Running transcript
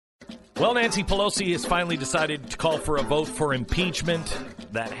Well, Nancy Pelosi has finally decided to call for a vote for impeachment.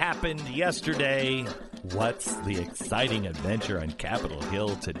 That happened yesterday. What's the exciting adventure on Capitol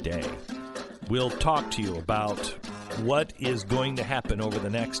Hill today? We'll talk to you about what is going to happen over the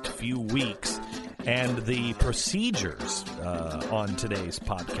next few weeks and the procedures on today's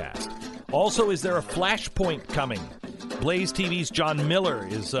podcast. Also, is there a flashpoint coming? BlazeTV's John Miller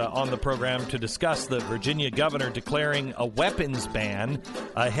is on the program to discuss the Virginia governor declaring a weapons ban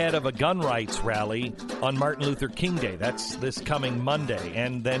ahead of a gun rights rally on Martin Luther King Day. That's this coming Monday.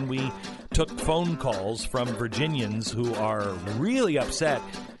 And then we took phone calls from Virginians who are really upset.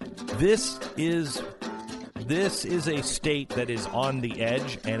 This is a state that is on the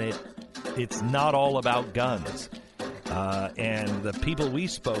edge, and it's not all about guns. And the people we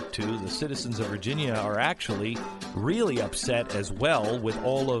spoke to, the citizens of Virginia, are actually really upset as well with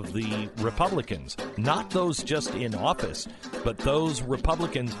all of the Republicans. Not those just in office, but those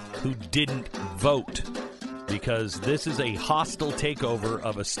Republicans who didn't vote. Because this is a hostile takeover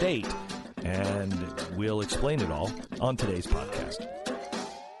of a state. And we'll explain it all on today's podcast.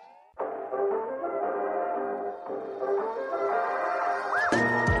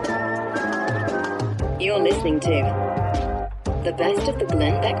 You're listening to the best of the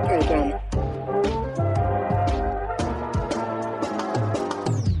Glenn Beck program.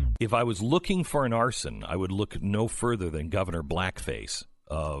 If I was looking for an arson, I would look no further than Governor Blackface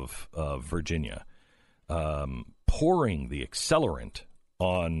of Virginia, pouring the accelerant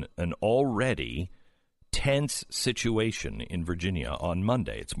on an already tense situation in Virginia on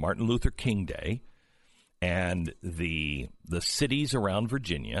Monday. It's Martin Luther King Day, and the cities around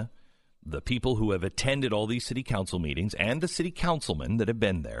Virginia, the people who have attended all these city council meetings and the city councilmen that have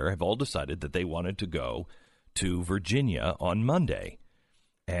been there have all decided that they wanted to go to Virginia on Monday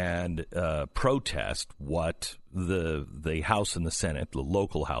and protest what the House and the Senate, the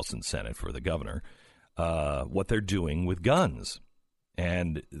local House and Senate for the governor, what they're doing with guns.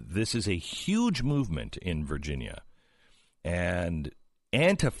 And this is a huge movement in Virginia. And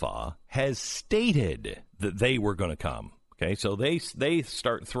Antifa has stated that they were going to come. Okay, so they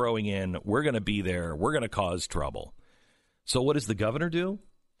start throwing in, we're going to be there, we're going to cause trouble. So what does the governor do?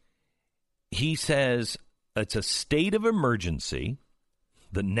 He says it's a state of emergency.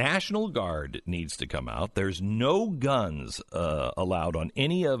 The National Guard needs to come out. There's no guns allowed on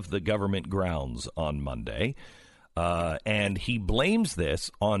any of the government grounds on Monday. And he blames this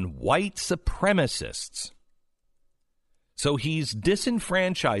on white supremacists. So he's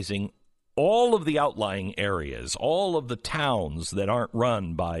disenfranchising all of the outlying areas, all of the towns that aren't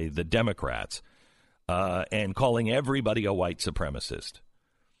run by the Democrats, and calling everybody a white supremacist.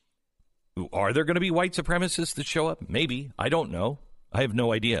 Are there going to be white supremacists that show up? Maybe. I don't know. I have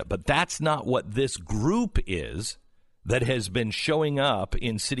no idea. But that's not what this group is that has been showing up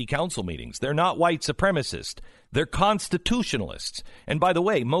in city council meetings. They're not white supremacists. They're constitutionalists. And by the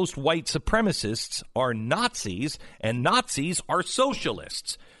way, most white supremacists are Nazis, and Nazis are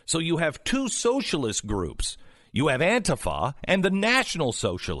socialists. So you have two socialist groups. You have Antifa and the National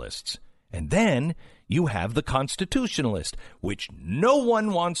Socialists. And then you have the Constitutionalist, which no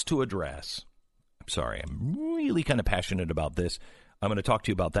one wants to address. I'm sorry, I'm really kind of passionate about this. I'm going to talk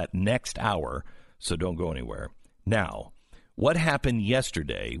to you about that next hour, so don't go anywhere. Now, what happened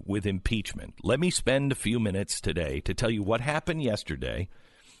yesterday with impeachment? Let me spend a few minutes today to tell you what happened yesterday,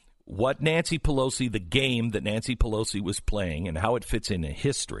 what Nancy Pelosi, the game that Nancy Pelosi was playing and how it fits into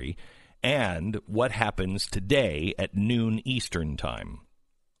history, and what happens today at noon Eastern time.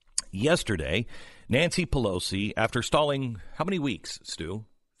 Yesterday, Nancy Pelosi, after stalling, how many weeks, Stu?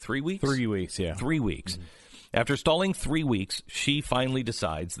 3 weeks? 3 weeks, yeah. 3 weeks. Mm-hmm. After stalling 3 weeks, she finally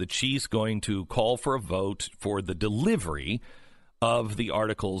decides that she's going to call for a vote for the delivery of the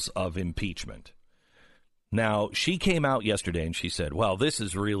articles of impeachment. Now, she came out yesterday and she said, well, I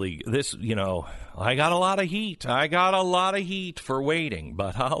got a lot of heat. I got a lot of heat for waiting.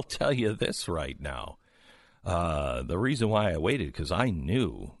 But I'll tell you this right now. The reason why I waited, because I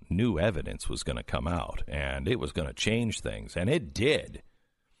knew new evidence was going to come out and it was going to change things. And it did.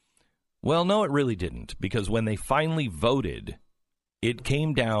 Well, no, it really didn't, because when they finally voted, it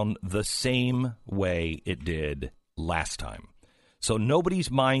came down the same way it did last time. So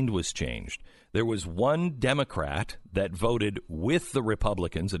nobody's mind was changed. There was one Democrat that voted with the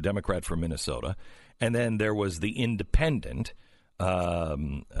Republicans, a Democrat from Minnesota, and then there was the independent,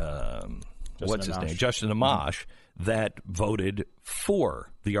 Justin Amash, that voted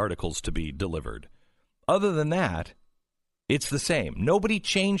for the articles to be delivered. Other than that, it's the same. Nobody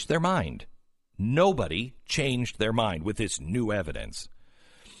changed their mind. Nobody changed their mind with this new evidence.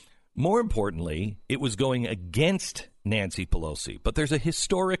 More importantly, it was going against Nancy Pelosi. But there's a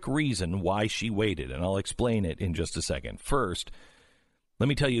historic reason why she waited, and I'll explain it in just a second. First, let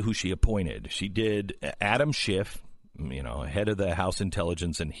me tell you who she appointed. She did Adam Schiff, head of the House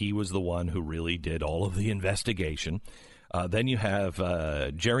Intelligence, and he was the one who really did all of the investigation. Then you have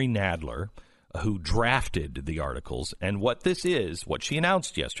Jerry Nadler, who drafted the articles. And what this is, what she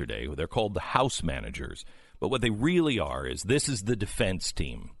announced yesterday, they're called the House Managers. But what they really are is this is the defense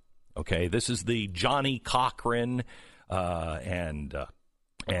team. Okay, this is the Johnny Cochran and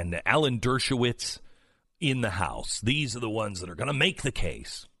Alan Dershowitz in the House. These are the ones that are going to make the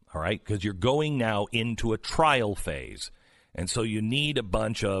case, all right, because you're going now into a trial phase. And so you need a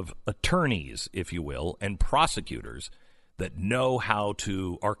bunch of attorneys, if you will, and prosecutors that know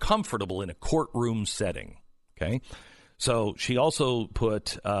are comfortable in a courtroom setting, okay? So she also put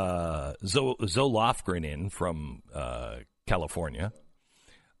Zoe Lofgren in from California.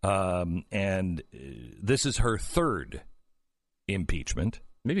 And this is her third impeachment.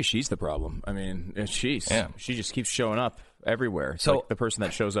 Maybe she's the problem. I mean, she just keeps showing up everywhere. It's like the person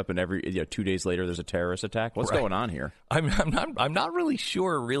that shows up in every 2 days later there's a terrorist attack. What's going on here? I'm not really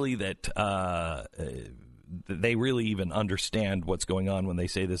sure that they really even understand what's going on when they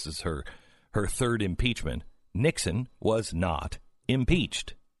say this is her third impeachment. Nixon was not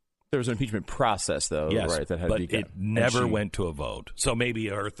impeached. There was an impeachment process, though, yes, right? That had but to be it never went to a vote. So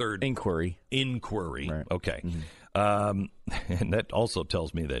maybe our third inquiry. Right. Okay. Mm-hmm. And that also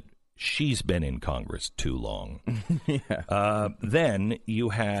tells me that she's been in Congress too long. Yeah. Then you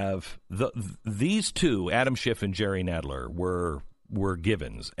have these two, Adam Schiff and Jerry Nadler, were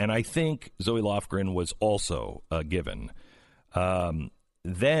givens, and I think Zoe Lofgren was also a given.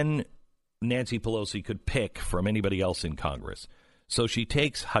 Then Nancy Pelosi could pick from anybody else in Congress. So she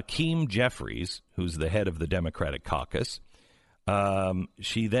takes Hakeem Jeffries, who's the head of the Democratic caucus.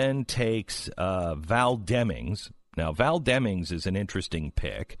 She then takes Val Demings. Now, Val Demings is an interesting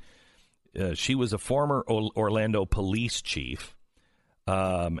pick. She was a former Orlando police chief.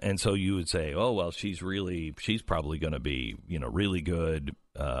 And so you would say, oh, well, she's probably going to be, really good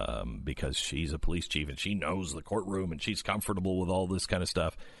because she's a police chief and she knows the courtroom and she's comfortable with all this kind of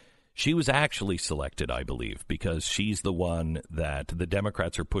stuff. She was actually selected, I believe, because she's the one that the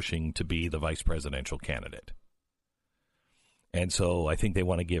Democrats are pushing to be the vice presidential candidate. And so I think they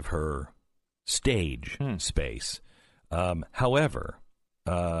want to give her stage space. However,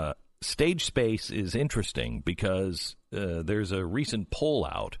 stage space is interesting because there's a recent poll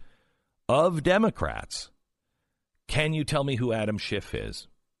out of Democrats. Can you tell me who Adam Schiff is?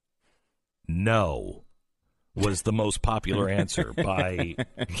 No. Was the most popular answer by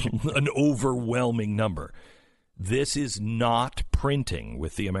an overwhelming number. This is not printing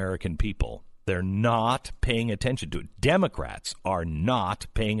with the American people. They're not paying attention to it. Democrats are not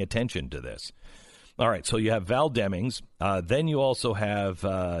paying attention to this. All right, so you have Val Demings. Then you also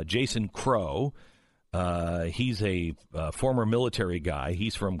have Jason Crow. He's a former military guy.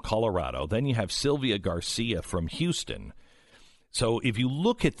 He's from Colorado. Then you have Sylvia Garcia from Houston. So if you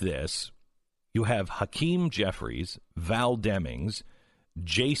look at this, you have Hakeem Jeffries, Val Demings,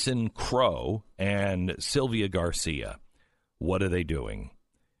 Jason Crow, and Sylvia Garcia. What are they doing?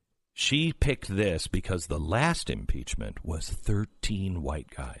 She picked this because the last impeachment was 13 white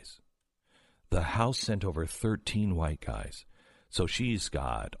guys. The House sent over 13 white guys. So she's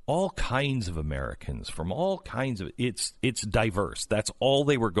got all kinds of Americans from all kinds of... It's diverse. That's all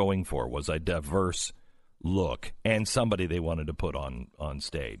they were going for, was a diverse look and somebody they wanted to put on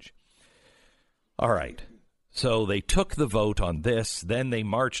stage. All right, so they took the vote on this. Then they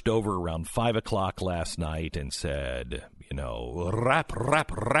marched over around 5 o'clock last night and said,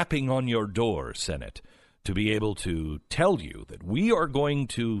 rapping on your door, Senate, to be able to tell you that we are going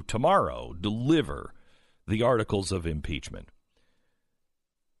to tomorrow deliver the articles of impeachment.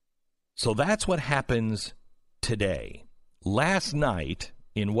 So that's what happens today. Last night,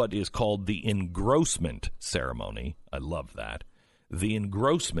 in what is called the engrossment ceremony, I love that. The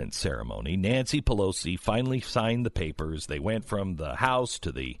engrossment ceremony, Nancy Pelosi finally signed the papers. They went from the House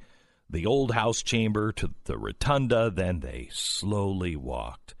to the old House chamber to the rotunda. Then they slowly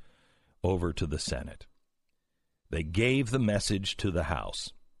walked over to the Senate. They gave the message to the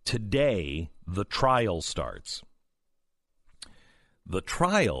House. Today, the trial starts. The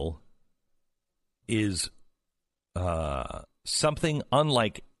trial is something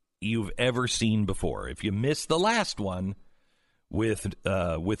unlike you've ever seen before. If you missed the last one,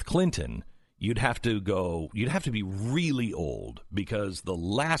 with Clinton, you'd have to be really old because the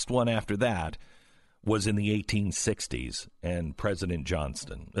last one after that was in the 1860s and President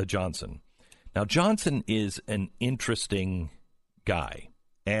Johnson. Now, Johnson is an interesting guy,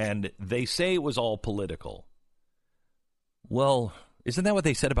 And they say it was all political. Well, isn't that what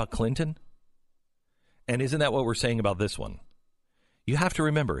they said about Clinton? And isn't that what we're saying about this one? You have to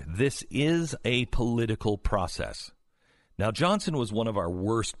remember, this is a political process. Now, Johnson was one of our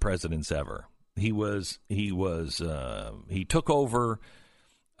worst presidents ever. He took over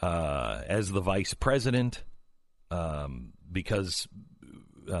as the vice president because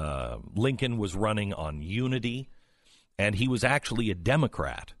Lincoln was running on unity, and he was actually a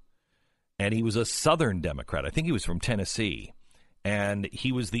Democrat, and he was a Southern Democrat. I think he was from Tennessee, and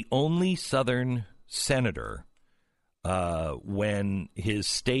he was the only Southern senator when his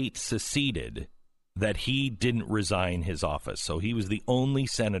state seceded that he didn't resign his office. So he was the only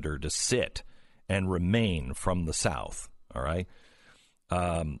senator to sit and remain from the South. All right,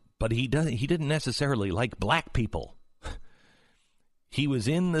 but he didn't necessarily like black people. He was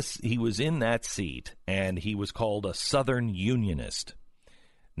in that seat, and he was called a Southern Unionist.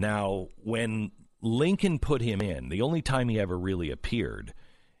 Now, when Lincoln put him in, the only time he ever really appeared,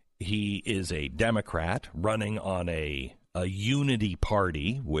 he is a Democrat running on a unity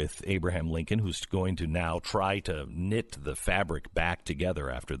party with Abraham Lincoln, who's going to now try to knit the fabric back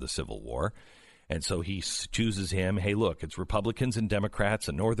together after the Civil War. And so he chooses him. Hey, look, it's Republicans and Democrats,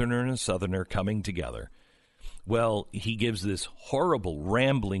 a Northerner and a Southerner coming together. Well, he gives this horrible,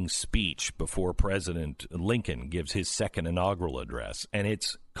 rambling speech before President Lincoln gives his second inaugural address, and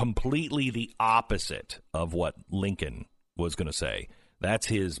it's completely the opposite of what Lincoln was going to say. That's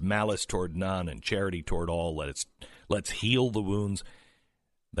his malice toward none and charity toward all. Let's heal the wounds.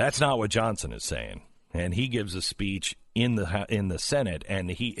 That's not what Johnson is saying. And he gives a speech in the Senate,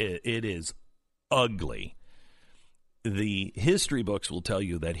 and it is ugly. The history books will tell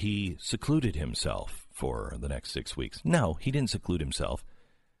you that he secluded himself for the next 6 weeks. No, he didn't seclude himself.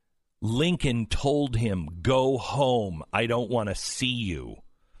 Lincoln told him, go home. I don't want to see you.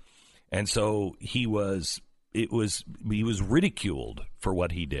 And so he was ridiculed for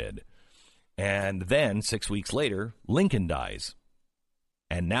what he did. And then 6 weeks later, Lincoln dies.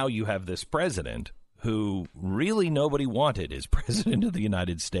 And now you have this president who really nobody wanted as president of the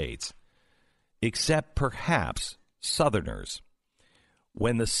United States, except perhaps Southerners.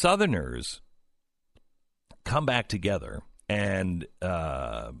 When the Southerners come back together and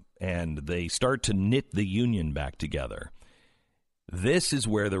they start to knit the Union back together, this is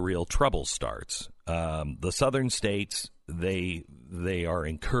where the real trouble starts. The Southern states, they are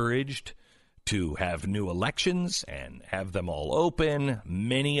encouraged to have new elections and have them all open.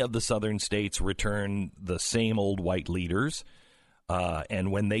 Many of the Southern states return the same old white leaders.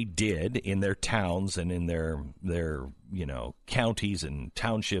 And when they did in their towns and in their counties and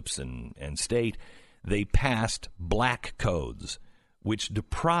townships and state, they passed black codes, which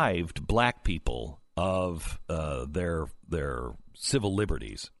deprived black people of their civil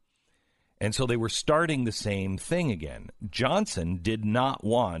liberties. And so they were starting the same thing again. Johnson did not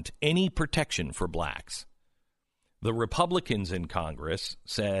want any protection for blacks. The Republicans in Congress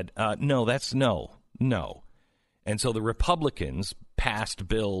said, no. And so the Republicans passed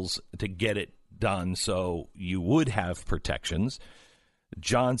bills to get it done so you would have protections.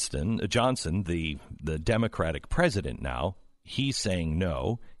 Johnson, the Democratic president now, he's saying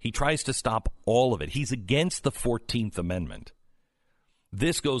no. He tries to stop all of it. He's against the 14th Amendment.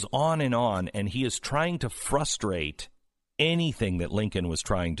 This goes on, and he is trying to frustrate anything that Lincoln was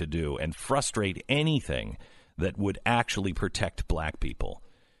trying to do and frustrate anything that would actually protect black people.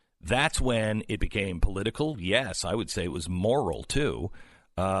 That's when it became political. Yes, I would say it was moral, too,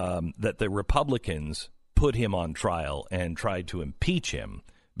 that the Republicans put him on trial and tried to impeach him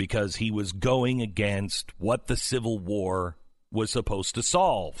because he was going against what the Civil War was supposed to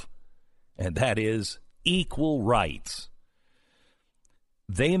solve, and that is equal rights.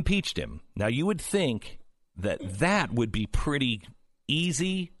 They impeached him. Now, you would think that would be pretty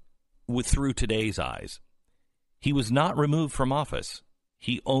easy through today's eyes. He was not removed from office.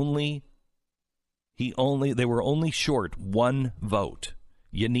 They were only short one vote.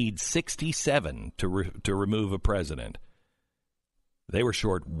 You need 67 to remove a president. They were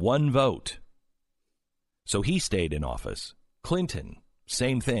short one vote. So he stayed in office. Clinton,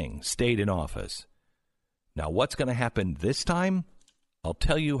 same thing, stayed in office. Now, what's going to happen this time? I'll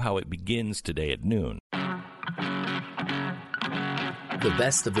tell you how it begins today at noon. The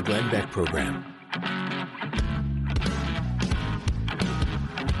best of the Glenn Beck program.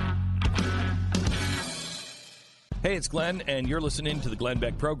 Hey, it's Glenn, and you're listening to the Glenn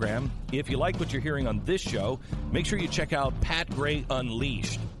Beck program. If you like what you're hearing on this show, make sure you check out Pat Gray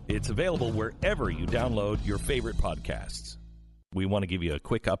Unleashed. It's available wherever you download your favorite podcasts. We want to give you a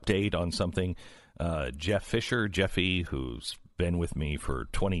quick update on something. Jeffy, who's been with me for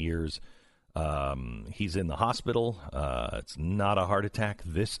 20 years. He's in the hospital. It's not a heart attack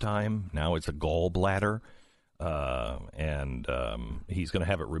this time. Now it's a gallbladder. And he's going to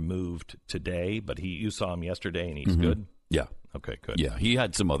have it removed today. But you saw him yesterday, and he's good? Yeah. Okay, good. Yeah, he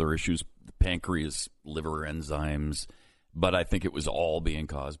had some other issues, pancreas, liver enzymes, but I think it was all being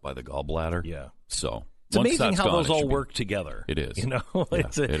caused by the gallbladder. Yeah. So it's amazing how those all work together. It is. You know,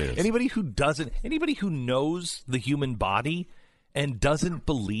 it is. Anybody who knows the human body and doesn't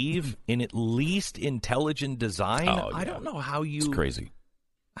believe in at least intelligent design, I don't know how you. It's crazy.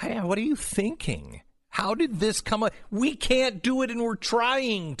 What are you thinking? How did this come up? We can't do it, and we're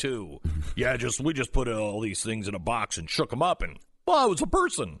trying to. We just put all these things in a box and shook them up, and, well, it was a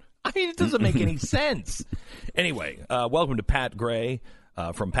person. I mean, it doesn't make any sense. Anyway, welcome to Pat Gray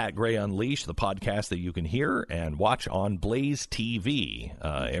from Pat Gray Unleashed, the podcast that you can hear and watch on BlazeTV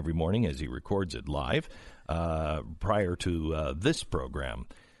every morning as he records it live prior to this program.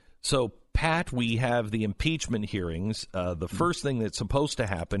 So, Pat, we have the impeachment hearings. The first thing that's supposed to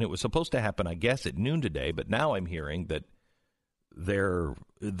happen, it was supposed to happen, I guess, at noon today, but now I'm hearing that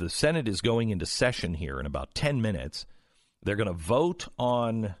the Senate is going into session here in about 10 minutes. They're going to vote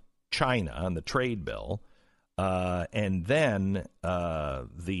on China, on the trade bill, and then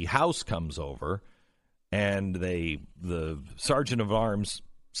the House comes over, and the Sergeant of Arms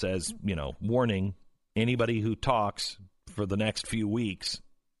says, warning, anybody who talks for the next few weeks,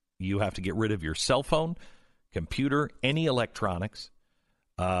 you have to get rid of your cell phone, computer, any electronics.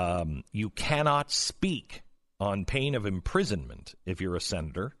 You cannot speak on pain of imprisonment if you're a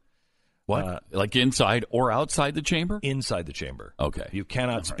senator. What? Like inside or outside the chamber? Inside the chamber. Okay. You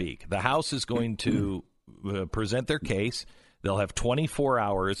cannot speak. The House is going to present their case. They'll have 24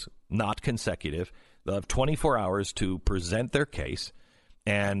 hours, not consecutive. They'll have 24 hours to present their case,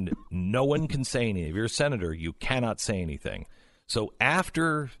 and no one can say anything. If you're a senator, you cannot say anything. So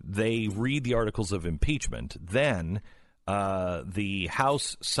after they read the articles of impeachment, then the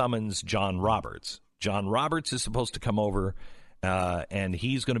House summons John Roberts. John Roberts is supposed to come over, and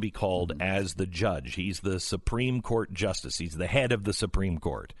he's going to be called as the judge. He's the Supreme Court justice. He's the head of the Supreme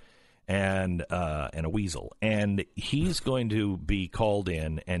Court, and a weasel. And he's going to be called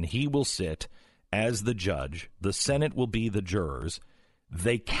in, and he will sit as the judge. The Senate will be the jurors.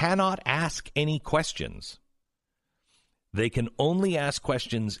 They cannot ask any questions. They can only ask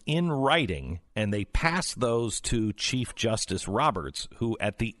questions in writing, and they pass those to Chief Justice Roberts, who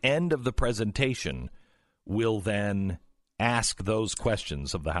at the end of the presentation will then ask those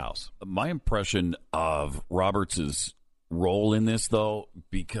questions of the House. My impression of Roberts' role in this, though,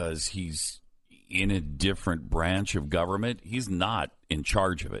 because he's in a different branch of government, he's not in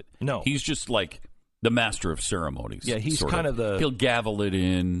charge of it. No. He's just like the master of ceremonies. Yeah, he's kind of the... He'll gavel it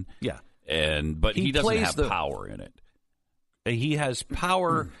in. Yeah. But he doesn't have power in it. He has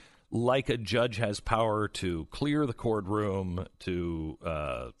power like a judge has power to clear the courtroom, to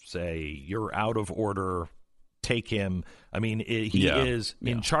say, you're out of order, take him. I mean, he is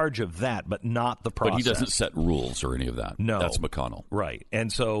in charge of that, but not the process. But he doesn't set rules or any of that. No. That's McConnell. Right.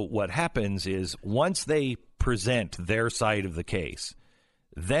 And so what happens is once they present their side of the case,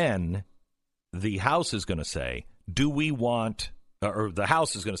 then the House is going to say, we want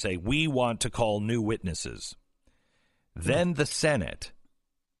to call new witnesses. Then the Senate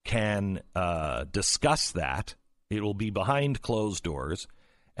can discuss that. It will be behind closed doors,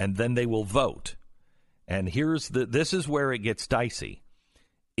 and then they will vote. And this is where it gets dicey.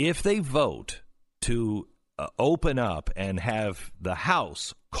 If they vote to open up and have the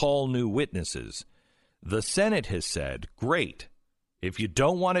House call new witnesses, the Senate has said, great. If you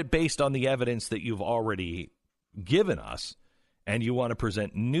don't want it based on the evidence that you've already given us, and you want to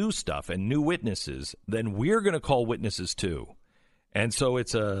present new stuff and new witnesses, then we're going to call witnesses too. And so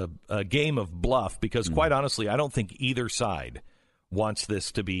it's a game of bluff because, quite honestly, I don't think either side wants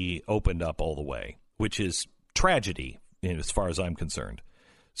this to be opened up all the way, which is tragedy as far as I'm concerned.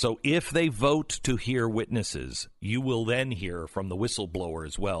 So if they vote to hear witnesses, you will then hear from the whistleblower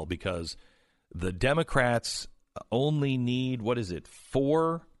as well, because the Democrats only need,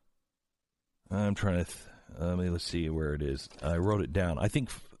 4? I'm trying to... let's see where it is. I wrote it down. I think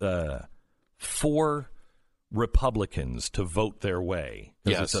 4 Republicans to vote their way.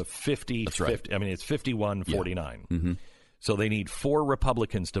 Yes. It's a 50. That's right. 50, I mean, it's 51-49. Yeah. Mm-hmm. So they need 4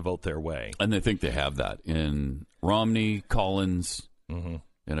 Republicans to vote their way. And they think they have that in Romney, Collins, and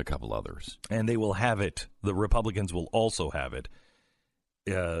a couple others. And they will have it. The Republicans will also have it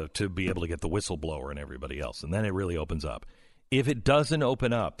to be able to get the whistleblower and everybody else. And then it really opens up. If it doesn't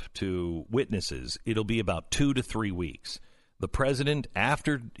open up to witnesses, it'll be about 2 to 3 weeks. The president,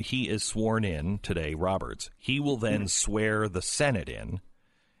 after he is sworn in today, Roberts, he will then swear the Senate in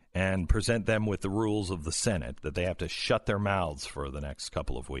and present them with the rules of the Senate, that they have to shut their mouths for the next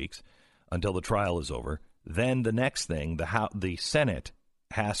couple of weeks until the trial is over. Then the next thing, the Senate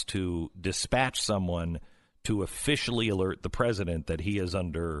has to dispatch someone to officially alert the president that he is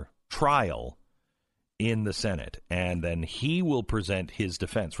under trial in the Senate, and then he will present his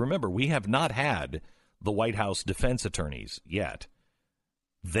defense. Remember, we have not had the White House defense attorneys yet.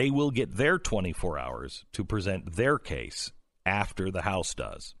 They will get their 24 hours to present their case after the House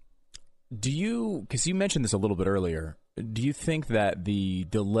does. Do you, because you mentioned this a little bit earlier, do you think that the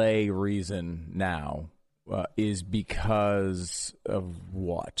delay reason now is because of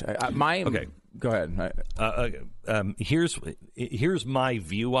what? Okay. Go ahead. Here's my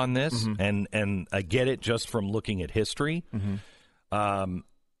view on this, and I get it just from looking at history.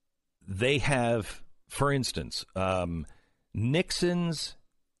 They have, for instance, Nixon's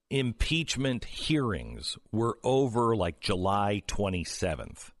impeachment hearings were over like July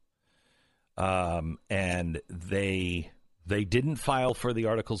 27th, and they didn't file for the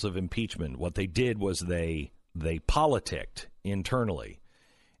articles of impeachment. What they did was they politicked internally.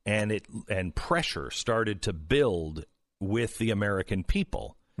 And pressure started to build with the American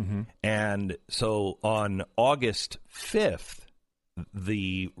people. And so on August 5th,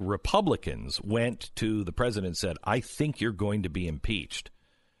 the Republicans went to the president and said, I think you're going to be impeached.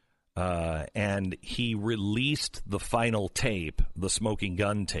 And he released the final tape, the smoking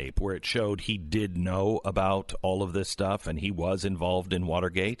gun tape, where it showed he did know about all of this stuff and he was involved in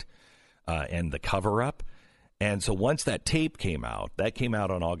Watergate and the cover-up. And so once that tape came out, that came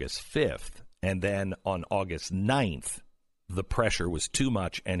out on August 5th, and then on August 9th, the pressure was too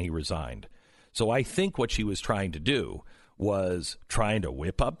much and he resigned. So I think what she was trying to do was trying to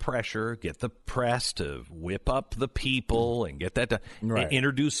whip up pressure, get the press to whip up the people and get that to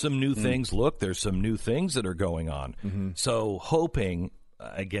introduce some new things. Look, there's some new things that are going on. So hoping,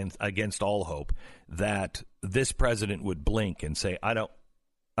 against all hope, that this president would blink and say, I don't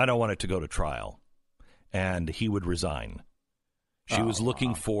want it to go to trial. And he would resign. She was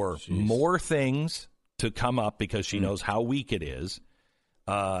looking for more things to come up because she knows how weak it is,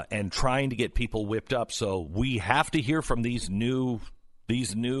 and trying to get people whipped up. So we have to hear from these new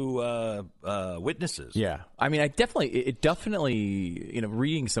witnesses. Yeah, I mean, it definitely,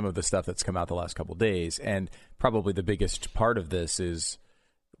 reading some of the stuff that's come out the last couple of days, and probably the biggest part of this is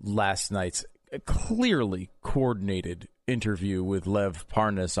last night's clearly coordinated interview with Lev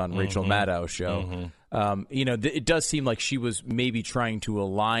Parnas on Rachel Maddow's show. It does seem like she was maybe trying to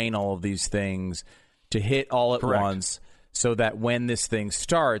align all of these things to hit all at once, so that when this thing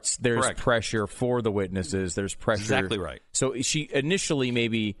starts, there's pressure for the witnesses. There's pressure. Exactly right. So she initially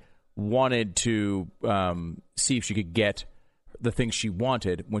maybe wanted to see if she could get the things she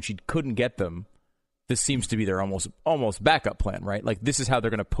wanted. When she couldn't get them, this seems to be their almost backup plan, right? Like, this is how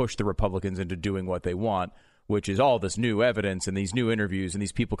they're going to push the Republicans into doing what they want, which is all this new evidence and these new interviews and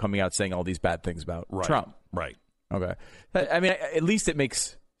these people coming out saying all these bad things about Trump. Right. Okay. I mean, at least it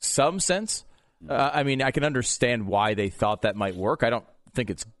makes some sense. I mean, I can understand why they thought that might work. I don't think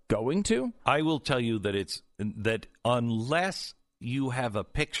it's going to. I will tell you that unless you have a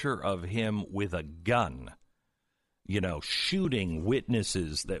picture of him with a gun, shooting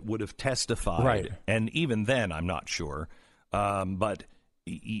witnesses that would have testified, and even then, I'm not sure. But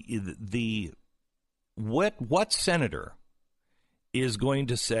what senator is going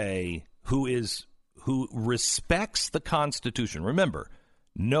to say who respects the Constitution? Remember,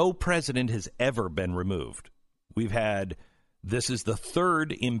 no president has ever been removed. This is the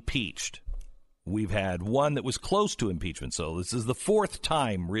third impeached. We've had one that was close to impeachment. So this is the fourth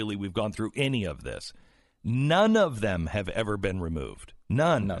time, really, we've gone through any of this. None of them have ever been removed.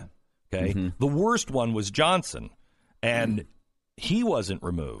 None. Okay. The worst one was Johnson, and he wasn't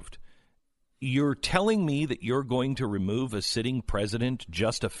removed. You're telling me that you're going to remove a sitting president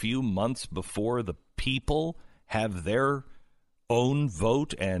just a few months before the people have their own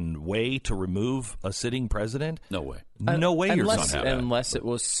vote and way to remove a sitting president? No way. No way you're going to have that. Unless it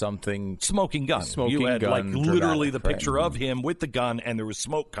was something... Smoking gun. You had literally the picture of him with the gun, and there was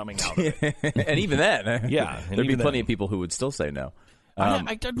smoke coming out of it. And even then, there'd be plenty of people who would still say no.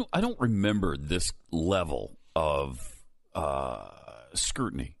 I don't remember this level of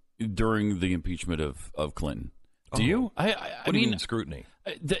scrutiny during the impeachment of Clinton. Do you? What do you mean scrutiny?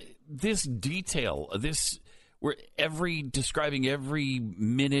 This detail, we're describing every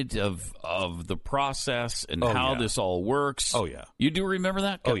minute of the process and how this all works. Oh yeah, you do remember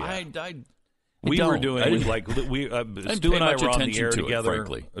that? Oh yeah, were doing it like Stu and I were on the air together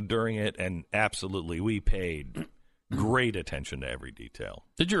during it, and absolutely we paid Great attention to every detail.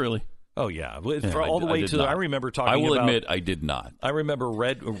 Did you really? Oh, yeah. Yeah, All the way to, I remember talking about... I will admit I did not. I remember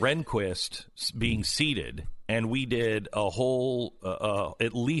Rehnquist being seated, and we did a whole,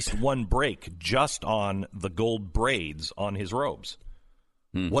 at least one break just on the gold braids on his robes.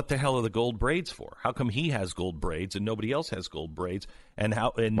 What the hell are the gold braids for? How come he has gold braids and nobody else has gold braids, and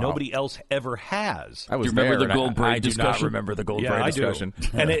nobody else ever has? I was Do you remember there, the gold braid I discussion? do not remember the gold braid discussion.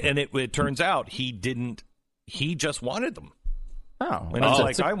 And it turns out he didn't. He just wanted them. Oh, And he's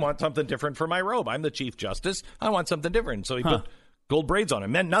like, I want something different for my robe. I'm the Chief Justice. I want something different. So he put gold braids on. It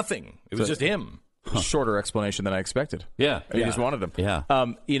meant nothing. It was just him. Shorter explanation than I expected. Yeah. He just wanted them. Yeah.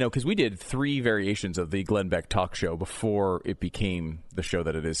 Because we did 3 variations of the Glenn Beck talk show before it became the show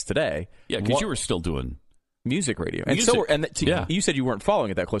that it is today. Yeah, because you were still doing music radio. And music. You said you weren't following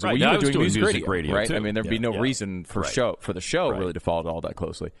it that closely. Right. Well, you I were was doing music radio right? too. I mean, there'd be no reason for the show really to follow it all that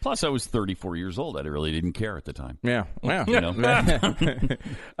closely. Plus, I was 34 years old. I really didn't care at the time. Yeah. You know?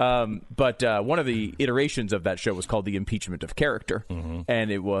 But one of the iterations of that show was called The Impeachment of Character.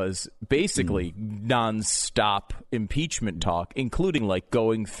 And it was basically nonstop impeachment talk, including like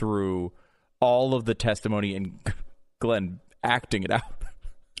going through all of the testimony and Glenn acting it out.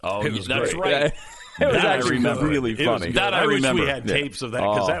 Oh, It was that's great. right. It was That I actually remember. really funny. That I wish remember. we had tapes of that,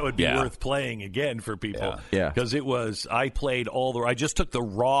 because that would be yeah. worth playing again for people. Yeah. Because it was, I played I just took the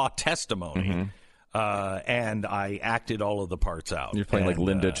raw testimony and I acted all of the parts out. You're playing like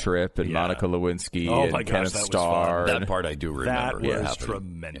Linda Tripp and Monica Lewinsky Oh my and gosh, Kenneth that was Starr. fun. That part I do remember. That was happening.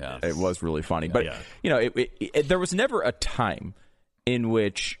 tremendous. Yeah. It was really funny. But, there was never a time in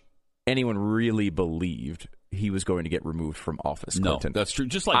which anyone really believed he was going to get removed from office. Clinton. No, that's true.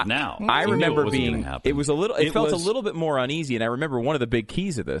 Just like now. I You knew remember it wasn't gonna happen. It felt a little bit more uneasy, and I remember one of the big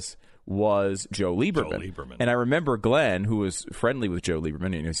keys of this was Joe Lieberman. And I remember Glenn, who was friendly with Joe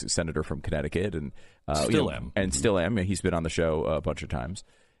Lieberman, and he's a senator from Connecticut, and still am. He's been on the show a bunch of times.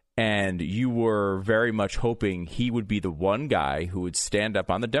 And you were very much hoping he would be the one guy who would stand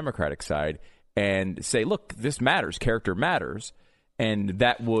up on the Democratic side and say, look, this matters, character matters, and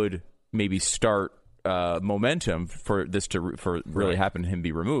that would maybe start momentum for this to really happen, him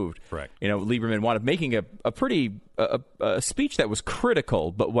be removed. Correct. Lieberman wound up making a pretty speech that was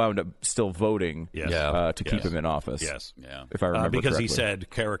critical, but wound up still voting to keep him in office. Yes. Yeah. If I remember because correctly. he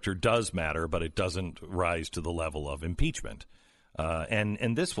said character does matter, but it doesn't rise to the level of impeachment.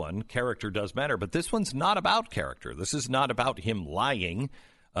 And this one, character does matter, but this one's not about character. This is not about him lying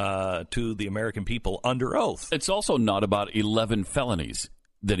to the American people under oath. It's also not about 11 felonies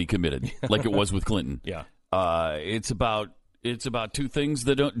that he committed, like it was with Clinton. Yeah. It's about 2 things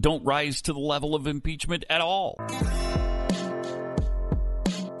that don't rise to the level of impeachment at all.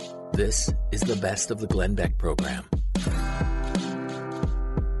 This is the best of the Glenn Beck program.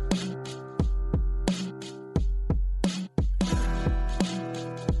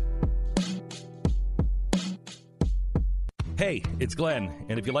 Hey, it's Glenn,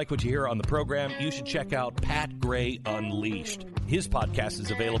 and if you like what you hear on the program, you should check out Pat Gray Unleashed. His podcast is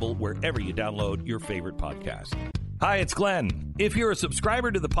available wherever you download your favorite podcast. Hi, it's Glenn. If you're a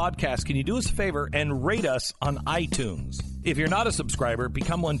subscriber to the podcast, can you do us a favor and rate us on iTunes? If you're not a subscriber,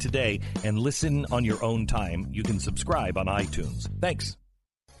 become one today and listen on your own time. You can subscribe on iTunes. Thanks.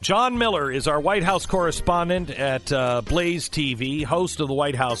 John Miller is our White House correspondent at BlazeTV, host of the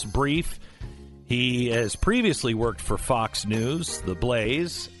White House Brief. He has previously worked for Fox News, The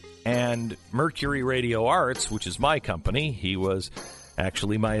Blaze, and Mercury Radio Arts, which is my company. He was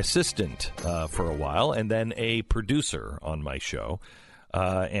actually my assistant for a while, and then a producer on my show.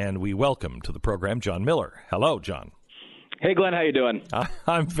 And we welcome to the program John Miller. Hello, John. Hey, Glenn. How you doing?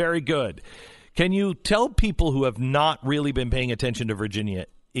 I'm very good. Can you tell people who have not really been paying attention to Virginia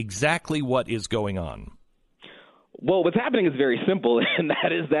exactly what is going on? Well, what's happening is very simple, and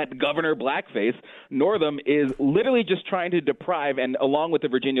that is that Governor Blackface, Northam, is literally just trying to deprive, and along with the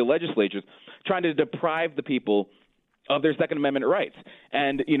Virginia legislatures, trying to deprive the people of their Second Amendment rights.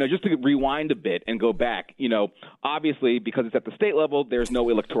 And, just to rewind a bit and go back, obviously because it's at the state level, there's no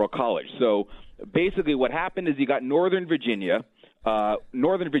electoral college. So basically what happened is you got Northern Virginia.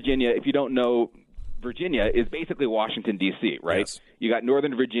 Northern Virginia, if you don't know, Virginia is basically Washington, D.C., right? Yes. You got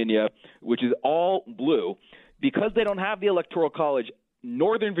Northern Virginia, which is all blue. Because they don't have the Electoral College,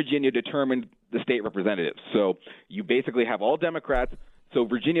 Northern Virginia determined the state representatives. So you basically have all Democrats. So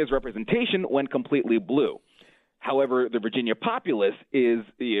Virginia's representation went completely blue. However, the Virginia populace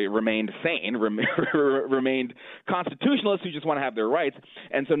remained sane, remained constitutionalists who just want to have their rights.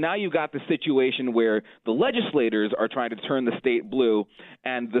 And so now you've got the situation where the legislators are trying to turn the state blue,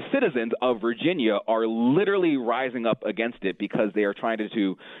 and the citizens of Virginia are literally rising up against it because they are trying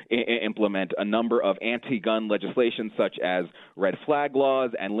to implement a number of anti-gun legislation, such as red flag laws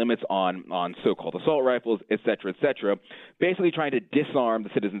and limits on so-called assault rifles, et cetera, basically trying to disarm the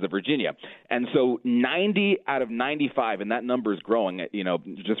citizens of Virginia. And so 90 out of 95, and that number is growing.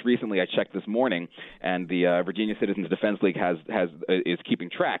 Just recently I checked this morning, and the Virginia Citizens Defense League is keeping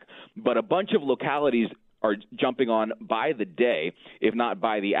track. But a bunch of localities are jumping on by the day, if not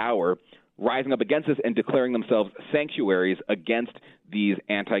by the hour, rising up against this and declaring themselves sanctuaries against these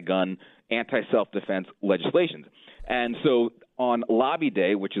anti-gun, anti-self-defense legislations. And so on Lobby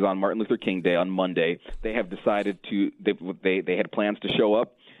Day, which is on Martin Luther King Day on Monday, they have decided they had plans to show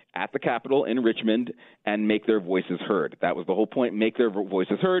up at the Capitol in Richmond and make their voices heard. That was the whole point, make their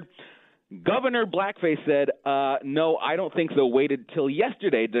voices heard. Governor Blackface said, no, I don't think so, waited till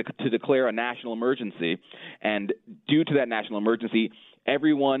yesterday to declare a national emergency. And due to that national emergency,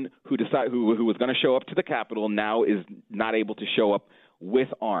 everyone who was going to show up to the Capitol now is not able to show up with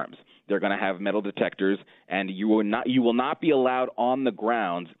arms. They're going to have metal detectors, and you will not be allowed on the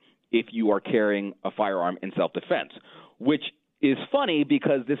grounds if you are carrying a firearm in self-defense, which is funny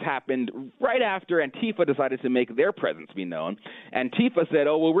because this happened right after Antifa decided to make their presence be known. Antifa said,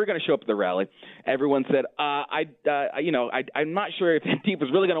 "Oh, well, we're going to show up at the rally." Everyone said, I'm not sure if Antifa is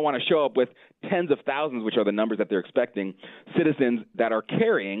really going to want to show up with tens of thousands, which are the numbers that they're expecting, citizens that are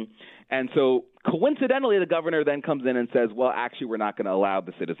carrying. And so coincidentally, the governor then comes in and says, well, actually, we're not going to allow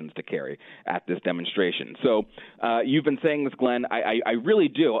the citizens to carry at this demonstration. So you've been saying this, Glenn. I really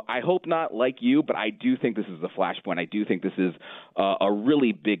do. I hope not like you, but I do think this is a flashpoint. I do think this is a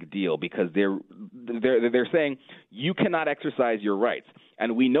really big deal because they're saying you cannot exercise your rights.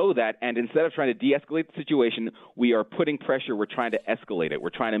 And we know that, and instead of trying to de-escalate the situation, we are putting pressure. We're trying to escalate it.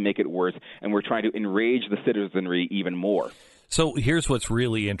 We're trying to make it worse, and we're trying to enrage the citizenry even more. So here's what's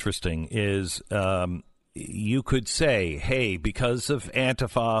really interesting is you could say, hey, because of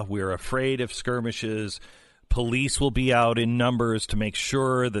Antifa, we're afraid of skirmishes. Police will be out in numbers to make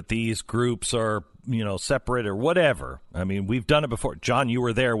sure that these groups are, separate or whatever. I mean, we've done it before. John, you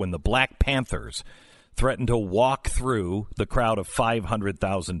were there when the Black Panthers threatened to walk through the crowd of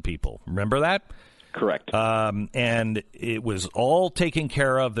 500,000 people. Remember that? Correct. And it was all taken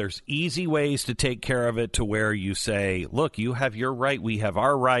care of. There's easy ways to take care of it to where you say, look, you have your right. We have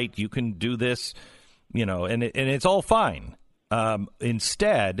our right. You can do this, and it's all fine.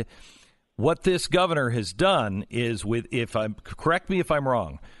 Instead, what this governor has done is correct me if I'm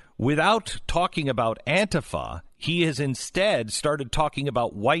wrong, without talking about Antifa, he has instead started talking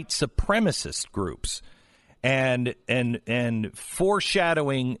about white supremacist groups and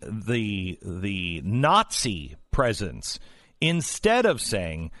foreshadowing the Nazi presence instead of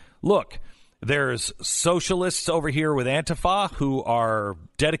saying, look, there's socialists over here with Antifa who are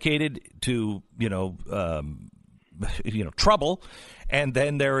dedicated to, trouble. And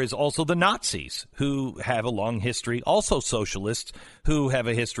then there is also the Nazis who have a long history, also socialists who have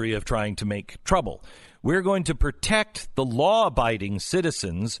a history of trying to make trouble. We're going to protect the law-abiding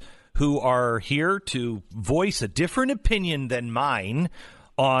citizens who are here to voice a different opinion than mine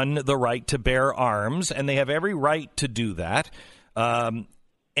on the right to bear arms, and they have every right to do that. And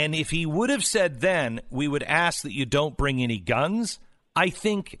if he would have said then, we would ask that you don't bring any guns, I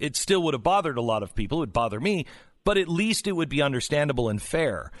think it still would have bothered a lot of people. It would bother me, but at least it would be understandable and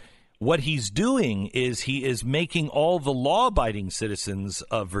fair. What he's doing is he is making all the law-abiding citizens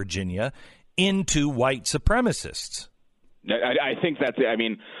of Virginia into white supremacists. I think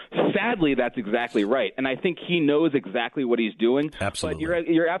sadly, that's exactly right. And I think he knows exactly what he's doing. Absolutely. But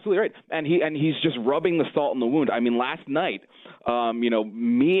you're absolutely right. And he's just rubbing the salt in the wound. I mean, last night,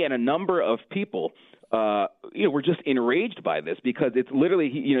 me and a number of people, we're just enraged by this because it's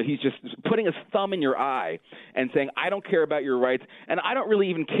literally, he's just putting his thumb in your eye and saying, I don't care about your rights, and I don't really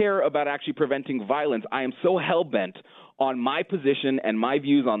even care about actually preventing violence. I am so hell-bent on my position and my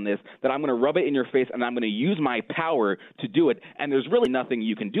views on this that I'm going to rub it in your face and I'm going to use my power to do it, and there's really nothing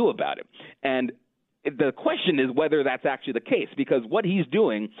you can do about it. And the question is whether that's actually the case, because what he's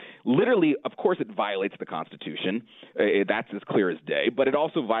doing, literally, of course, it violates the Constitution. That's as clear as day. But it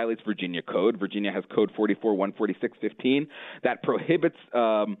also violates Virginia Code. Virginia has Code 44-146-15 that prohibits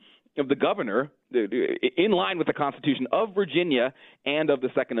the governor, in line with the Constitution of Virginia and of the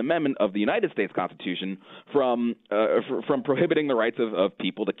Second Amendment of the United States Constitution, from prohibiting the rights of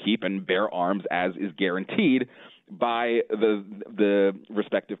people to keep and bear arms as is guaranteed by the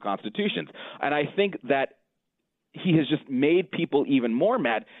respective constitutions. And I think that he has just made people even more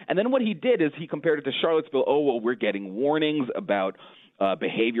mad. And then what he did is he compared it to Charlottesville. Oh, well, we're getting warnings about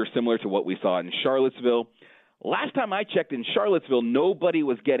behavior similar to what we saw in Charlottesville. Last time I checked in Charlottesville, nobody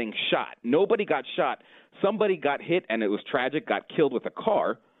was getting shot. Nobody got shot. Somebody got hit, and it was tragic, got killed with a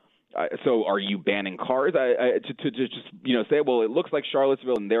car. So are you banning cars? To just say, well, it looks like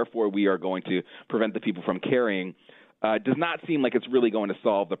Charlottesville, and therefore we are going to prevent the people from carrying, does not seem like it's really going to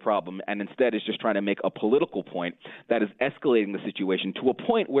solve the problem, and instead is just trying to make a political point that is escalating the situation to a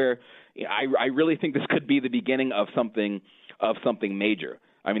point where I really think this could be the beginning of something major.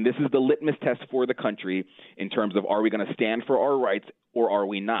 I mean, this is the litmus test for the country in terms of, are we going to stand for our rights or are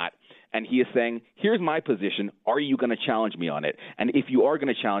we not? And he is saying, here's my position. Are you going to challenge me on it? And if you are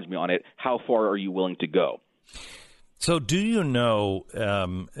going to challenge me on it, how far are you willing to go? So do you know,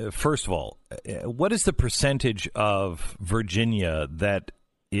 first of all, what is the percentage of Virginia that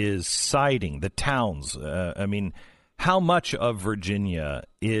is siding, the towns? I mean, how much of Virginia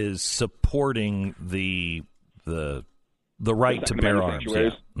is supporting the right to bear arms? Yeah.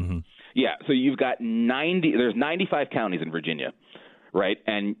 Mm-hmm. Yeah, so you've got there's 95 counties in Virginia, right?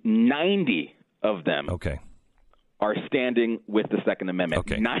 And 90 of them are standing with the Second Amendment.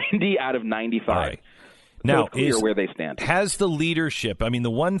 90 out of 95. All right. Now, so it's clear where they stand. Has the leadership, I mean,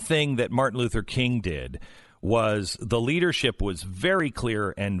 the one thing that Martin Luther King did was the leadership was very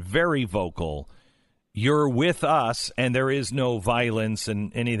clear and very vocal. You're with us, and there is no violence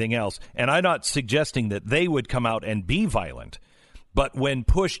and anything else. And I'm not suggesting that they would come out and be violent. But when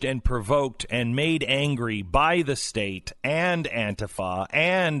pushed and provoked and made angry by the state and Antifa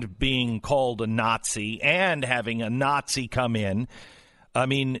and being called a Nazi and having a Nazi come in, I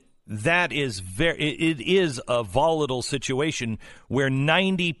mean, that is it is a volatile situation where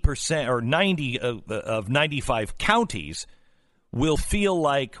 90% or 90 of 95 counties will feel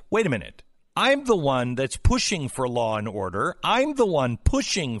like, wait a minute, I'm the one that's pushing for law and order. I'm the one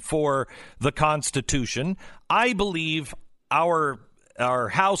pushing for the Constitution. I believe our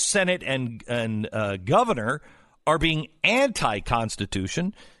House, Senate, and governor are being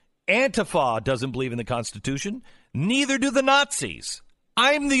anti-Constitution. Antifa doesn't believe in the Constitution. Neither do the Nazis.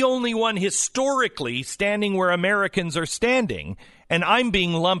 I'm the only one historically standing where Americans are standing, and I'm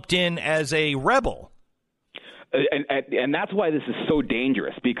being lumped in as a rebel. And that's why this is so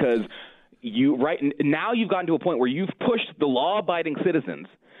dangerous, because now you've gotten to a point where you've pushed the law-abiding citizens,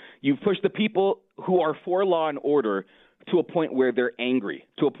 you've pushed the people who are for law and order to a point where they're angry,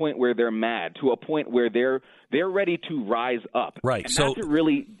 to a point where they're mad, to a point where they're ready to rise up. Right. And so that's a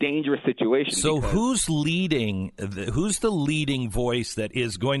really dangerous situation. So who's the leading voice that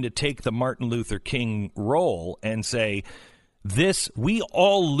is going to take the Martin Luther King role and say, we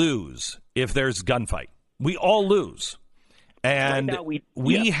all lose if there's gunfight. We all lose. And right now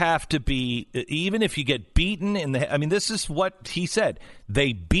we have to be, even if you get beaten in the head, I mean, this is what he said.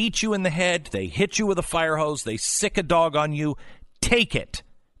 They beat you in the head. They hit you with a fire hose. They sick a dog on you. Take it.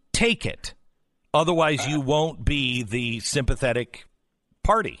 Take it. Otherwise, you won't be the sympathetic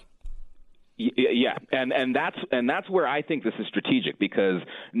party. Yeah, and that's where I think this is strategic, because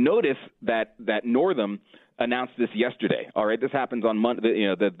notice that Northam announced this yesterday. All right, this happens on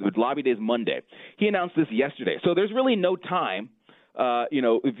Monday. The lobby day is Monday. He announced this yesterday, so there's really no time.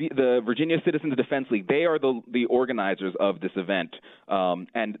 The Virginia Citizens Defense League, they are the organizers of this event,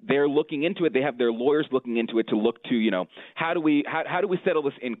 and they're looking into it. They have their lawyers looking into it to look to how do we settle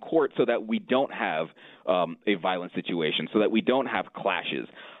this in court so that we don't have a violent situation, so that we don't have clashes.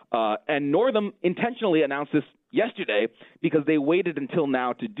 And Northam intentionally announced this yesterday because they waited until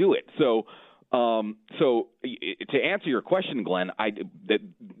now to do it. So to answer your question, Glenn,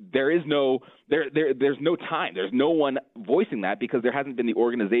 there's no time. There's no one voicing that because there hasn't been the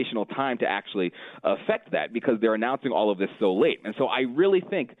organizational time to actually affect that, because they're announcing all of this so late. And so I really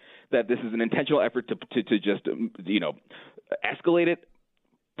think that this is an intentional effort to just escalate it,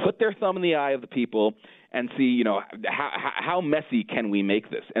 put their thumb in the eye of the people, and see how messy can we make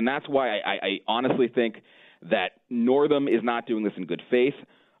this. And that's why I honestly think that Northam is not doing this in good faith.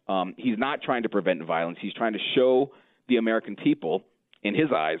 He's not trying to prevent violence. He's trying to show the American people, in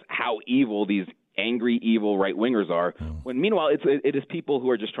his eyes, how evil these angry, evil right-wingers are, when meanwhile it is people who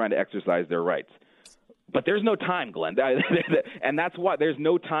are just trying to exercise their rights. But there's no time, Glenn, and that's why there's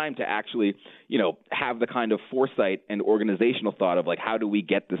no time to actually, have the kind of foresight and organizational thought of, like, how do we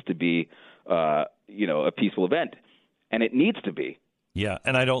get this to be, a peaceful event? And it needs to be. Yeah,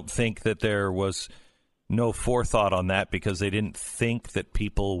 and I don't think that there was no forethought on that, because they didn't think that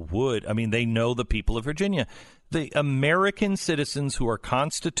people would. I mean, they know the people of Virginia. The American citizens who are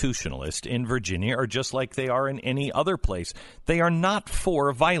constitutionalist in Virginia are just like they are in any other place. They are not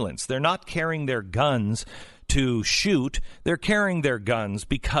for violence. They're not carrying their guns to shoot. They're carrying their guns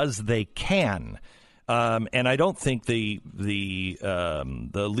because they can. And I don't think the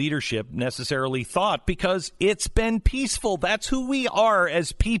leadership necessarily thought, because it's been peaceful. That's who we are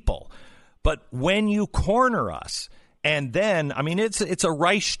as people. But when you corner us, and then, I mean, it's a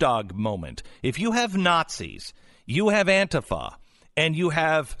Reichstag moment. If you have Nazis, you have Antifa, and you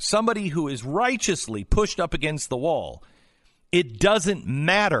have somebody who is righteously pushed up against the wall, it doesn't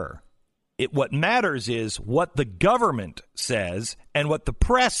matter. What matters is what the government says and what the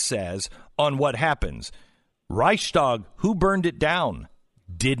press says on what happens. Reichstag, who burned it down,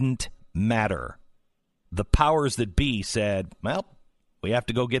 didn't matter. The powers that be said, well, we have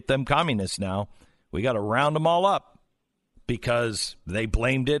to go get them communists now. We got to round them all up, because they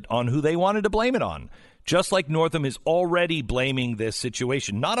blamed it on who they wanted to blame it on. Just like Northam is already blaming this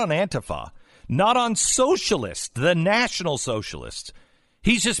situation, not on Antifa, not on socialists, the National Socialists.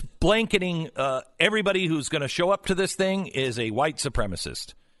 He's just blanketing everybody who's going to show up to this thing is a white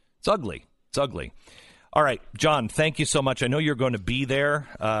supremacist. It's ugly. It's ugly. All right, John, thank you so much. I know you're going to be there,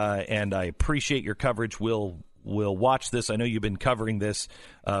 and I appreciate your coverage. We'll watch this. I know you've been covering this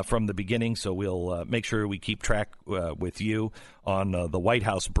from the beginning, so we'll make sure we keep track with you on the White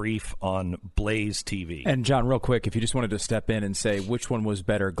House brief on BlazeTV. And, John, real quick, if you just wanted to step in and say which one was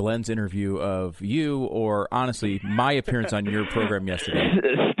better, Glenn's interview of you or, honestly, my appearance on your program yesterday?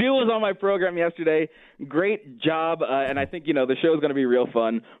 Stu was on my program yesterday. Great job, and I think the show is going to be real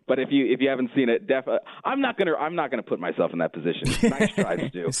fun. But if you haven't seen it, I'm not gonna put myself in that position. Nice try,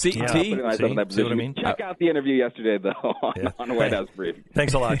 Stu. Putting myself in that position. See what I mean? Check out the interview yesterday though on the White House brief.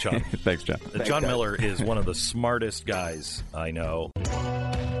 Thanks a lot, John. Thanks, John. John Miller is one of the smartest guys I know.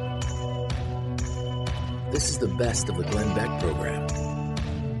 This is the best of the Glenn Beck program.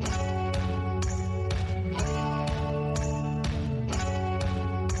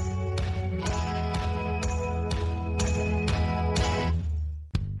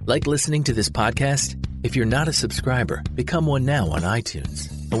 Like listening to this podcast? If you're not a subscriber, become one now on iTunes.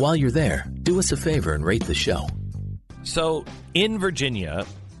 And while you're there, do us a favor and rate the show. So, in Virginia,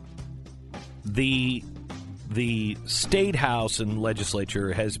 the state house and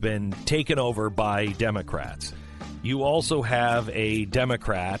legislature has been taken over by Democrats. You also have a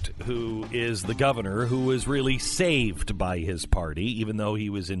Democrat who is the governor, who was really saved by his party, even though he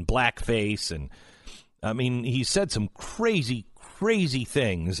was in blackface. And, I mean, he said some crazy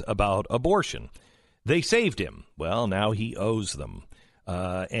things about abortion. They saved him. Well, now he owes them.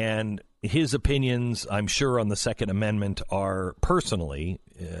 And his opinions, I'm sure, on the Second Amendment are personally,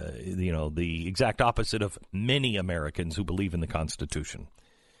 the exact opposite of many Americans who believe in the Constitution.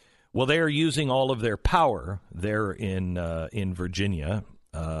 Well, they are using all of their power there in Virginia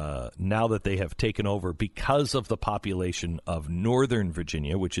now that they have taken over because of the population of Northern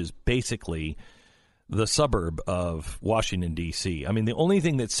Virginia, which is basically the suburb of Washington, D.C. I mean, the only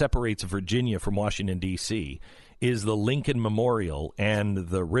thing that separates Virginia from Washington, D.C. is the Lincoln Memorial and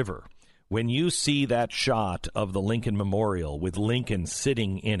the river. When you see that shot of the Lincoln Memorial with Lincoln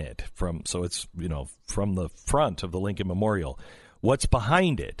sitting in it, from the front of the Lincoln Memorial, what's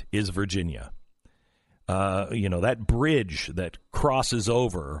behind it is Virginia. That bridge that crosses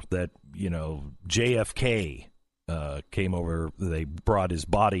over that, JFK came over, they brought his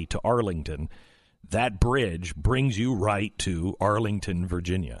body to Arlington. That bridge brings you right to Arlington,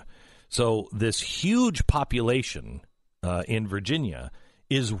 Virginia. So this huge population in Virginia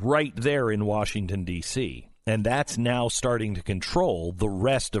is right there in Washington, D.C., and that's now starting to control the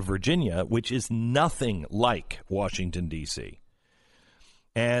rest of Virginia, which is nothing like Washington, D.C.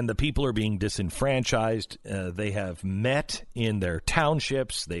 And the people are being disenfranchised. They have met in their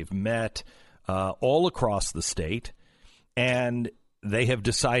townships. They've met all across the state, and they have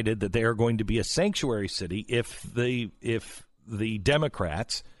decided that they are going to be a sanctuary city if the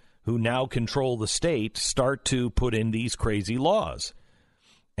Democrats, who now control the state, start to put in these crazy laws.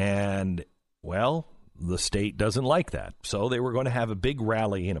 And, well, the state doesn't like that. So they were going to have a big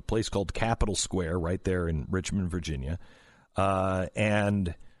rally in a place called Capitol Square right there in Richmond, Virginia.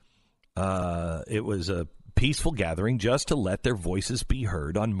 And it was a peaceful gathering just to let their voices be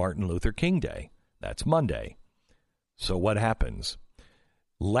heard on Martin Luther King Day. That's Monday. So what happens?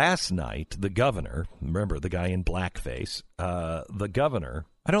 Last night, the governor, remember the guy in blackface, the governor,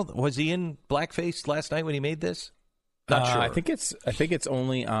 was he in blackface last night when he made this? Not sure. I think it's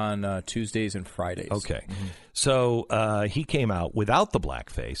only on Tuesdays and Fridays. Okay. Mm-hmm. So he came out without the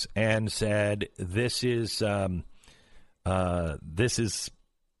blackface and said, this is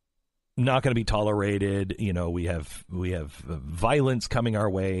not going to be tolerated. We have violence coming our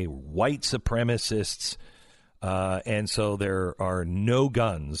way, white supremacists. And so there are no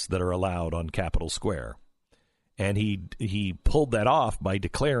guns that are allowed on Capitol Square. And he pulled that off by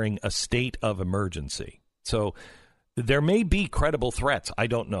declaring a state of emergency. So there may be credible threats. I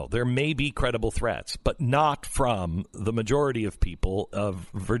don't know. There may be credible threats, but not from the majority of people of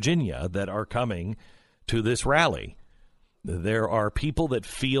Virginia that are coming to this rally. There are people that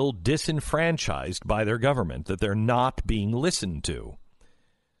feel disenfranchised by their government, that they're not being listened to.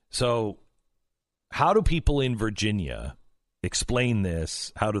 So how do people in Virginia explain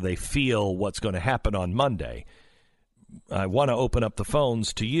this? How do they feel what's going to happen on Monday? I want to open up the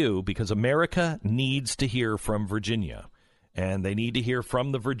phones to you because America needs to hear from Virginia, and they need to hear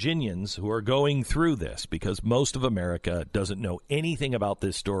from the Virginians who are going through this, because most of America doesn't know anything about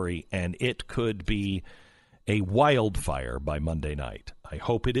this story, and it could be a wildfire by Monday night. I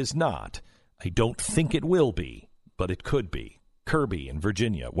hope it is not. I don't think it will be, but it could be. Kirby in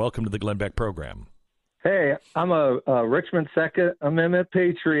Virginia, welcome to the Glenn Beck program. Hey, I'm a Richmond Second Amendment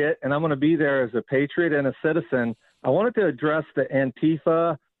patriot, and I'm going to be there as a patriot and a citizen. I wanted to address the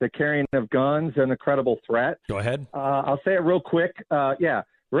Antifa, the carrying of guns, and the credible threat. Go ahead. I'll say it real quick.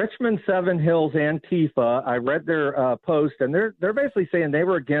 Richmond Seven Hills Antifa. I read their post, and they're basically saying they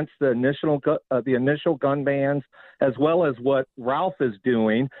were against the initial gun bans, as well as what Ralph is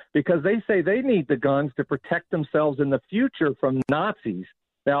doing, because they say they need the guns to protect themselves in the future from Nazis.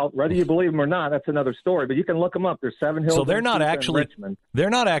 Now, whether you believe them or not, that's another story. But you can look them up. There's Seven Hills. So they're not Richmond. They're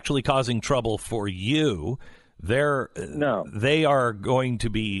not actually causing trouble for you. They are going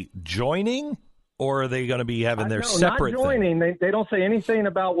to be joining, or are they going to be having their separate not joining. They don't say anything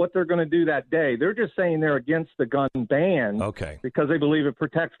about what they're going to do that day. They're just saying they're against the gun ban. Okay. Because they believe it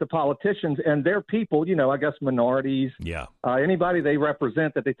protects the politicians and their people, I guess minorities. Yeah. Anybody they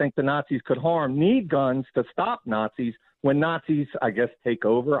represent that they think the Nazis could harm need guns to stop Nazis. When Nazis, I guess, take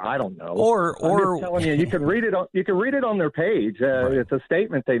over, I don't know. Or I'm just telling you can read it on their page. Right. It's a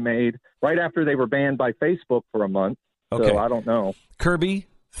statement they made right after they were banned by Facebook for a month. Okay. So I don't know. Kirby,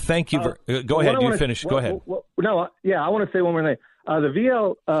 thank you. Go ahead. You finish. Go ahead. I want to say one more thing.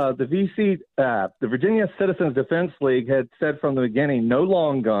 The Virginia Citizens Defense League had said from the beginning, no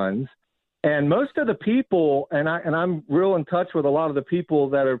long guns. And most of the people, and I'm real in touch with a lot of the people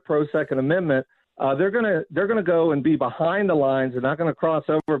that are pro Second Amendment. They're gonna go and be behind the lines. They're not going to cross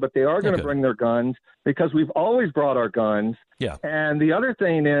over, but they are going to bring their guns because we've always brought our guns. Yeah. And the other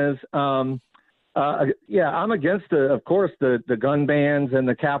thing is, I'm against the gun bans and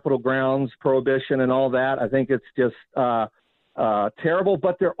the Capitol grounds prohibition and all that. I think it's just terrible.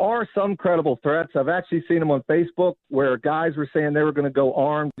 But there are some credible threats. I've actually seen them on Facebook where guys were saying they were going to go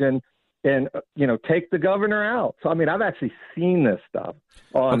armed and take the governor out. So, I mean, I've actually seen this stuff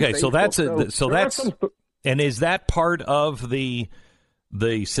on Facebook. And is that part of the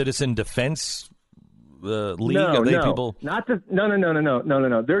Citizen Defense League? No.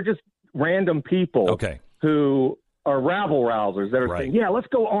 They're just random people who are rabble-rousers that are saying, let's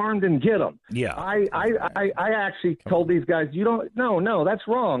go armed and get them. Yeah. I actually told these guys, no, that's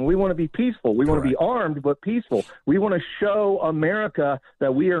wrong. We want to be peaceful. We want to be armed but peaceful. We want to show America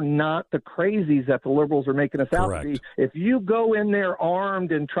that we are not the crazies that the liberals are making us out to be. If you go in there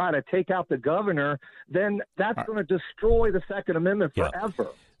armed and try to take out the governor, then that's going to destroy the Second Amendment forever.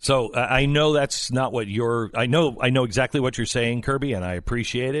 So I know that's not what I know exactly what you're saying, Kirby, and I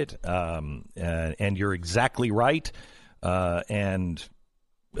appreciate it. And you're exactly right. And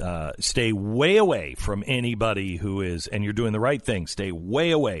stay way away from anybody who is, and you're doing the right thing, stay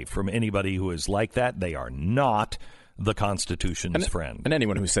way away from anybody who is like that. They are not the Constitution's friend. And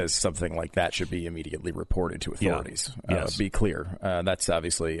anyone who says something like that should be immediately reported to authorities. Yes. Be clear. That's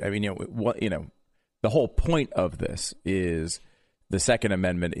obviously, the whole point of this is the Second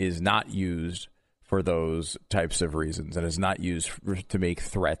Amendment is not used for those types of reasons and is not used to make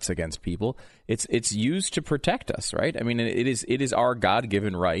threats against people. It's used to protect us, right? I mean, it is our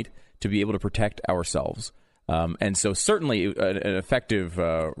God-given right to be able to protect ourselves. And so certainly an effective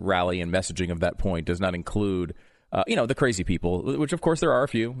rally and messaging of that point does not include, the crazy people, which of course there are a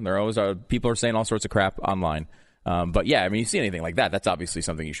few. There always are. People are saying all sorts of crap online. But yeah, I mean, you see anything like that, that's obviously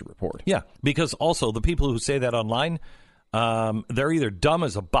something you should report. Yeah, because also the people who say that online, they're either dumb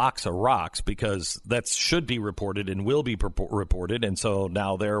as a box of rocks because that should be reported and will be reported, and so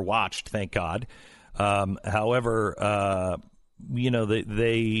now they're watched. Thank God. However,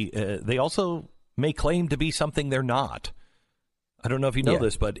 they also may claim to be something they're not. I don't know if you know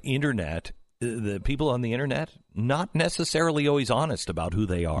this, but the people on the internet not necessarily always honest about who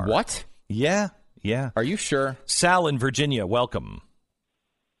they are. What? Yeah. Are you sure? Sal in Virginia, welcome.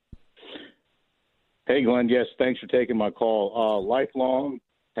 Hey, Glenn. Yes, thanks for taking my call. Lifelong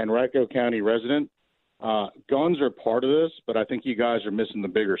Henrico County resident. Guns are part of this, but I think you guys are missing the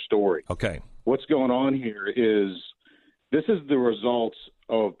bigger story. Okay. what's going on here is this is the results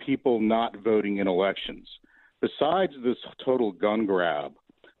of people not voting in elections. Besides this total gun grab,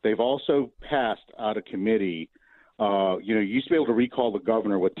 they've also passed out of committee. You used to be able to recall the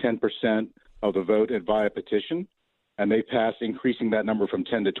governor with 10% of the vote via petition, and they passed increasing that number from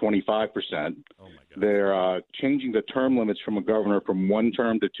 10 to 25%. Oh my God. They're changing the term limits from a governor from 1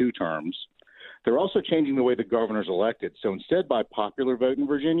 term to 2 terms. They're also changing the way the governor's elected. So instead, by popular vote in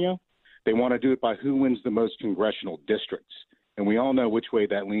Virginia, they want to do it by who wins the most congressional districts. And we all know which way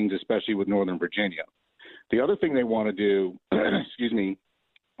that leans, especially with Northern Virginia. The other thing they want to do,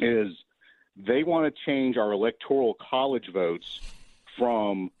 is they want to change our electoral college votes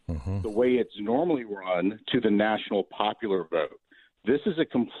from the way it's normally run to the national popular vote. This is a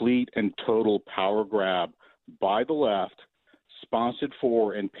complete and total power grab by the left, sponsored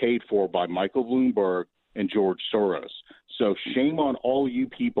for and paid for by Michael Bloomberg and George Soros. So shame on all you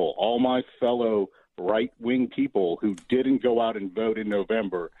people, all my fellow right-wing people who didn't go out and vote in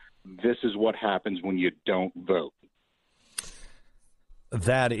November. This is what happens when you don't vote.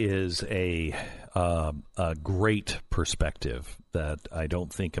 That is a great perspective that I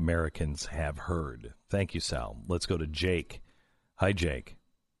don't think Americans have heard. Thank you, Sal. Let's go to Jake. Hi, Jake.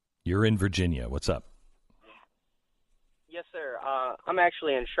 You're in Virginia. What's up? Yes, sir. I'm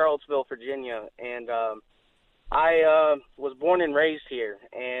actually in Charlottesville, Virginia, and I was born and raised here.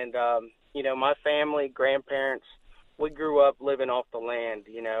 And, my family, grandparents, we grew up living off the land,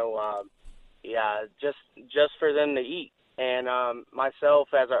 just for them to eat. And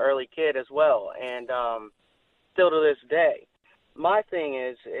myself as an early kid as well, and still to this day. My thing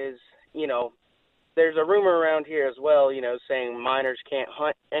is there's a rumor around here as well, saying minors can't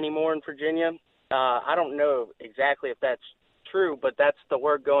hunt anymore in Virginia. I don't know exactly if that's true, but that's the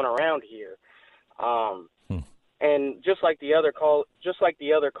word going around here. And just like the other caller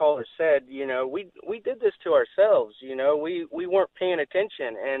said, we did this to ourselves. We weren't paying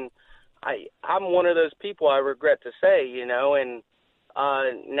attention, and I'm one of those people, I regret to say, and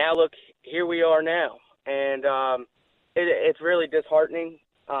now look, here we are now. And it's really disheartening.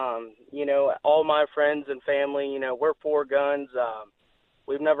 All my friends and family, we're for guns.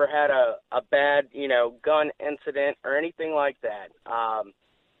 We've never had a bad, gun incident or anything like that.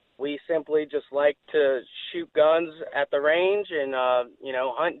 We simply just like to shoot guns at the range and,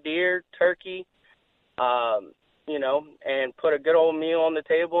 hunt deer, turkey, and put a good old meal on the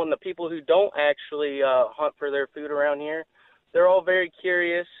table. And the people who don't actually hunt for their food around here, they're all very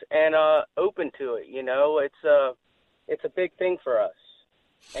curious and open to it. It's a big thing for us.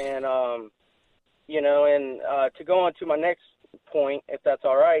 And, to go on to my next point, if that's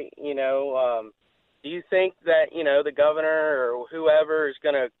all right, do you think that, the governor or whoever is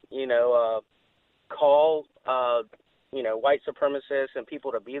going to, call, white supremacists and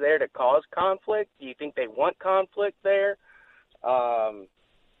people to be there to cause conflict? Do you think they want conflict there? I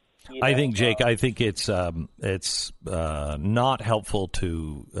think, Jake, it's not helpful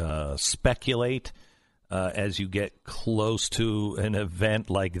to speculate as you get close to an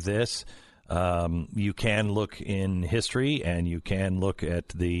event like this. You can look in history, and you can look at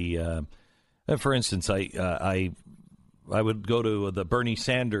the. For instance, I would go to the Bernie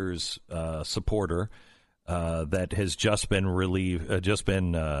Sanders supporter that has just been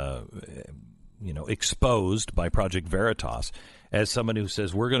exposed by Project Veritas as someone who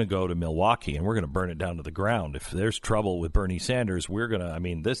says we're going to go to Milwaukee and we're going to burn it down to the ground. If there's trouble with Bernie Sanders, we're going to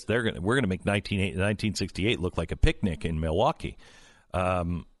make 1968 look like a picnic in Milwaukee.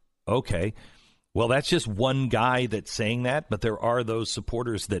 Okay. Well, that's just one guy that's saying that, but there are those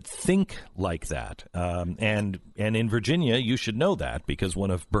supporters that think like that. And in Virginia, you should know that because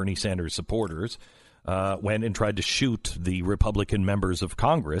one of Bernie Sanders' supporters went and tried to shoot the Republican members of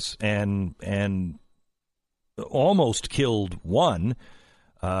Congress and almost killed one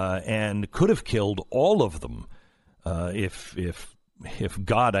and could have killed all of them if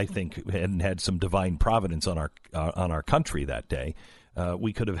God, I think, hadn't had some divine providence on our country that day.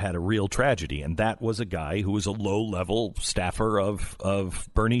 We could have had a real tragedy, and that was a guy who was a low-level staffer of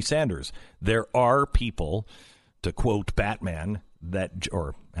Bernie Sanders. There are people, to quote Batman,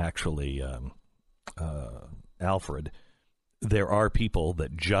 Alfred, there are people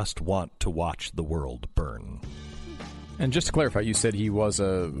that just want to watch the world burn. And just to clarify, you said he was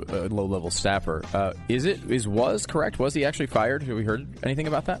a low-level staffer. Was correct? Was he actually fired? Have we heard anything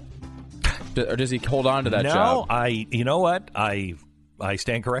about that? Or does he hold on to that job? No, you know what? I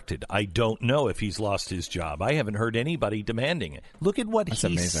stand corrected. I don't know if he's lost his job. I haven't heard anybody demanding it. Look at what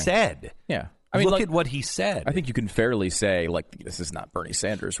he said. Yeah. Look at what he said. I think you can fairly say, this is not Bernie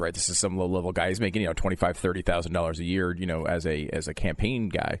Sanders, right? This is some low-level guy. He's making, $25,000, $30,000 a year, as a campaign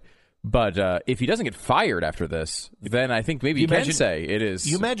guy. But if he doesn't get fired after this, then I think maybe you can say it is.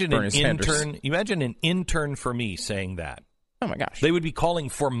 You imagine Bernie an Sanders. intern. You imagine an intern for me saying that. Oh my gosh! They would be calling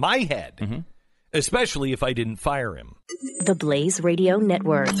for my head, especially if I didn't fire him. The Blaze Radio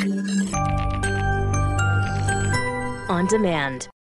Network. On demand.